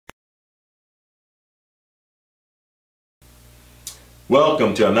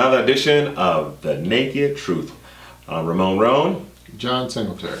Welcome to another edition of The Naked Truth. Ramon Roan. John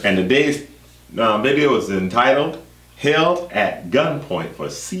Singletary. And today's video is entitled, Held at Gunpoint for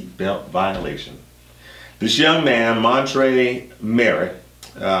Seatbelt Violation. This young man, Montre Merritt,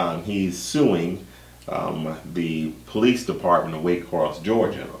 he's suing the police department of Waycross,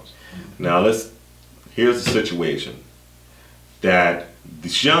 Georgia. Now here's the situation. That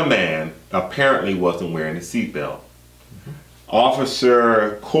this young man apparently wasn't wearing a seatbelt.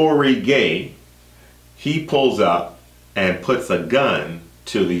 Officer Corey Gay, he pulls up and puts a gun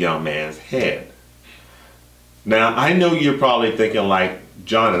to the young man's head. Now, I know you're probably thinking like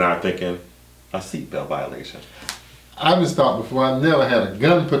John and I are thinking, a seatbelt violation. I just thought before, I never had a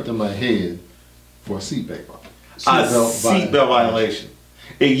gun put to my head for a seatbelt. A seatbelt violation.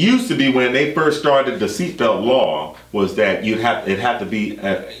 It used to be when they first started the seatbelt law was that you have to be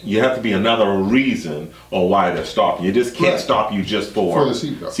another reason on why they're stopping. You just can't stop you just for the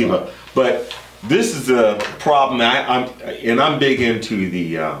seatbelt. Right. But this is a problem. I'm big into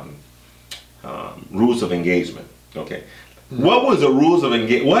the rules of engagement. Okay, what was the rules of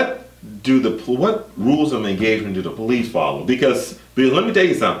engagement? What rules of engagement do the police follow? Because let me tell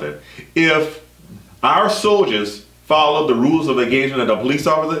you something. If our soldiers followed the rules of engagement of the police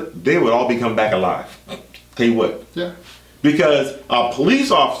officer, they would all become back alive. They would. Yeah. Because a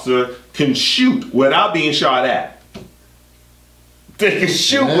police officer can shoot without being shot at. They can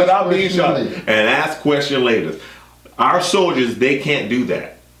shoot without being shot at and ask question later. Our soldiers, they can't do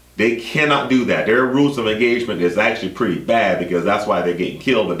that. They cannot do that. Their rules of engagement is actually pretty bad because that's why they're getting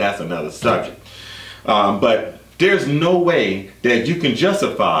killed, but that's another subject. But there's no way that you can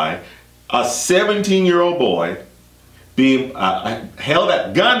justify a 17-year-old boy being held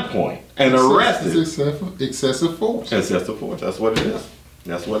at gunpoint and arrested. Excessive force. Excessive force. That's what it is.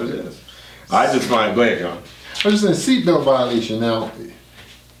 That's what it is. I just find. Go ahead, John. I was just saying, seatbelt violation. Now,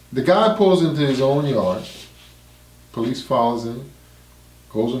 the guy pulls into his own yard. Police follows him,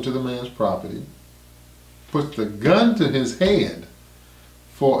 goes into the man's property, puts the gun to his head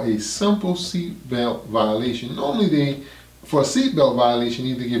for a simple seatbelt violation. Normally, for a seatbelt violation,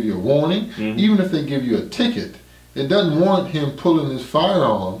 either give you a warning, even if they give you a ticket. It doesn't warrant him pulling his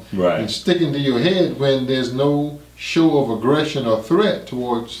firearm and sticking to your head when there's no show of aggression or threat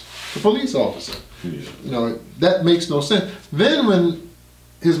towards the police officer. Yeah. You know, that makes no sense. Then when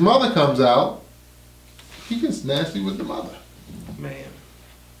his mother comes out, he gets nasty with the mother. Man.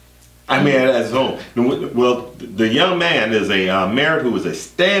 I mean, as home. Well, the young man is a Merritt who is a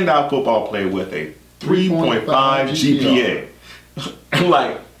standout football player with a 3.5 GPA. I'm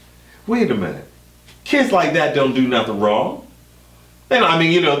like, wait a minute. Kids like that don't do nothing wrong. And I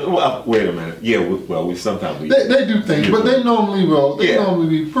mean, well, wait a minute. Yeah, we sometimes they do things, but they normally will. They normally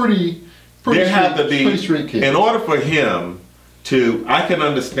be pretty straight kids. In order for him to, I can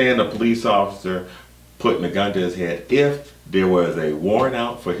understand a police officer putting a gun to his head if there was a warrant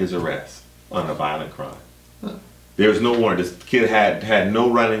out for his arrest on a violent crime. Huh. There's no warrant. This kid had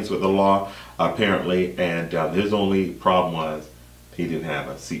no run-ins with the law apparently, and his only problem was he didn't have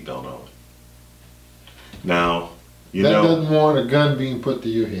a seatbelt on. Now, that doesn't warrant a gun being put to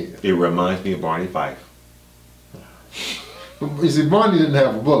your head. It reminds me of Barney Fife. You see, Barney didn't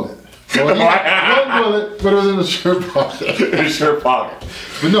have a bullet. Well, he had one bullet, but it was in the shirt pocket. In the shirt pocket.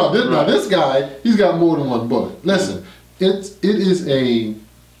 But no, this guy, he's got more than one bullet. Listen, it is a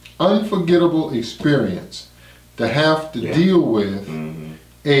unforgettable experience to have to deal with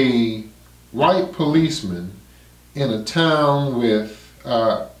a white policeman in a town with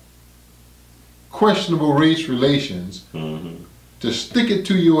questionable race relations to stick it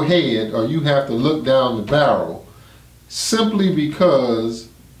to your head, or you have to look down the barrel simply because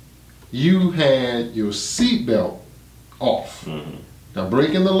you had your seatbelt off. Now,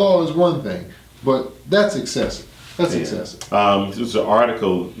 breaking the law is one thing, but that's excessive. That's excessive. There's an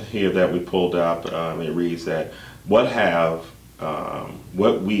article here that we pulled up. It reads that what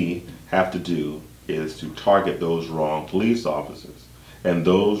we have to do is to target those wrong police officers and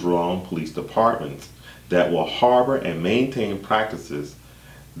those wrong police departments that will harbor and maintain practices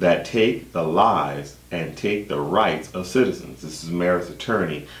that take the lives and take the rights of citizens. This is Merritt's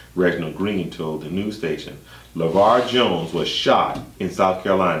attorney, Reginald Green, told the news station. LeVar Jones was shot in South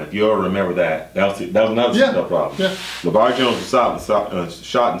Carolina. If you all remember that, that was another seatbelt problem. Yeah. LeVar Jones was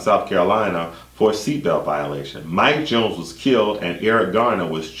shot in South Carolina for a seatbelt violation. Mike Jones was killed and Eric Garner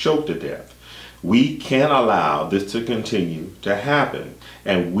was choked to death. We can't allow this to continue to happen,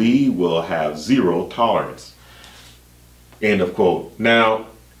 and we will have zero tolerance. End of quote. Now,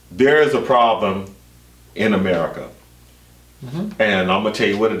 there is a problem in America, and I'm going to tell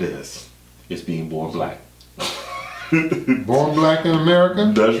you what it is. It's being born black. Born Black in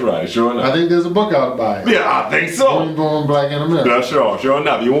America? That's right, sure enough. I think there's a book out by it. Yeah, I think so. Born Black in America. That's sure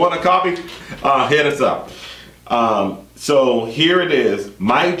enough. You want a copy? Hit us up. So here it is.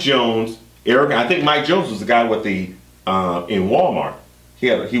 Mike Jones, Eric. I think Mike Jones was the guy with the in Walmart.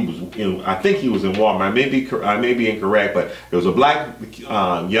 I think he was in Walmart. I may be incorrect, but there was a black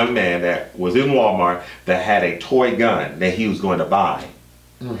young man that was in Walmart that had a toy gun that he was going to buy,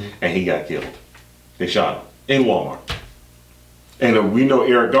 and he got killed. They shot him in Walmart. And we know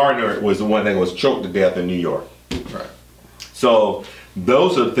Eric Gardner was the one that was choked to death in New York. Right. So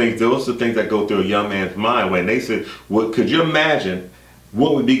those are the things that go through a young man's mind when they said, "What could you imagine?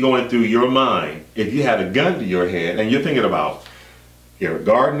 What would be going through your mind if you had a gun to your head and you're thinking about Eric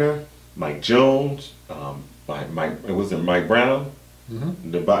Gardner, Mike Jones, Mike Brown,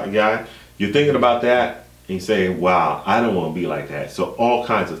 the guy? You're thinking about that and you say, wow, I don't want to be like that." So all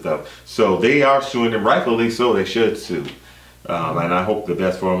kinds of stuff. So they are suing, and rightfully so, they should sue. And I hope the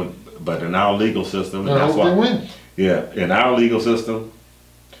best for them, but in our legal system, and that's why they win. Yeah, in our legal system,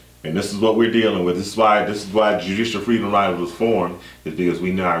 and this is what we're dealing with. This is why Judicial Freedom Riders was formed, is because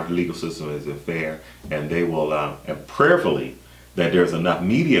we know our legal system isn't fair, and they will and prayerfully that there's enough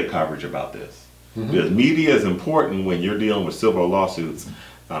media coverage about this. Because media is important when you're dealing with civil lawsuits,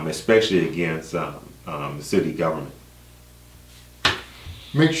 especially against the city government.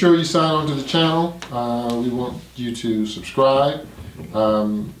 Make sure you sign on to the channel. We want you to subscribe.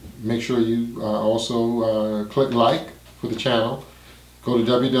 Make sure you also click like for the channel. Go to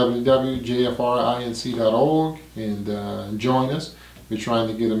www.jfrinc.org and join us. We're trying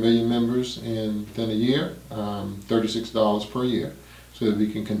to get 1 million members within a year, $36 per year, so that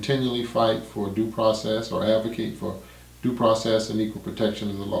we can continually fight for due process or advocate for due process and equal protection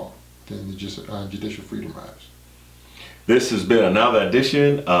of the law within the Judicial Freedom Riders. This has been another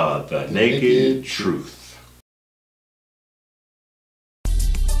edition of The Naked Truth.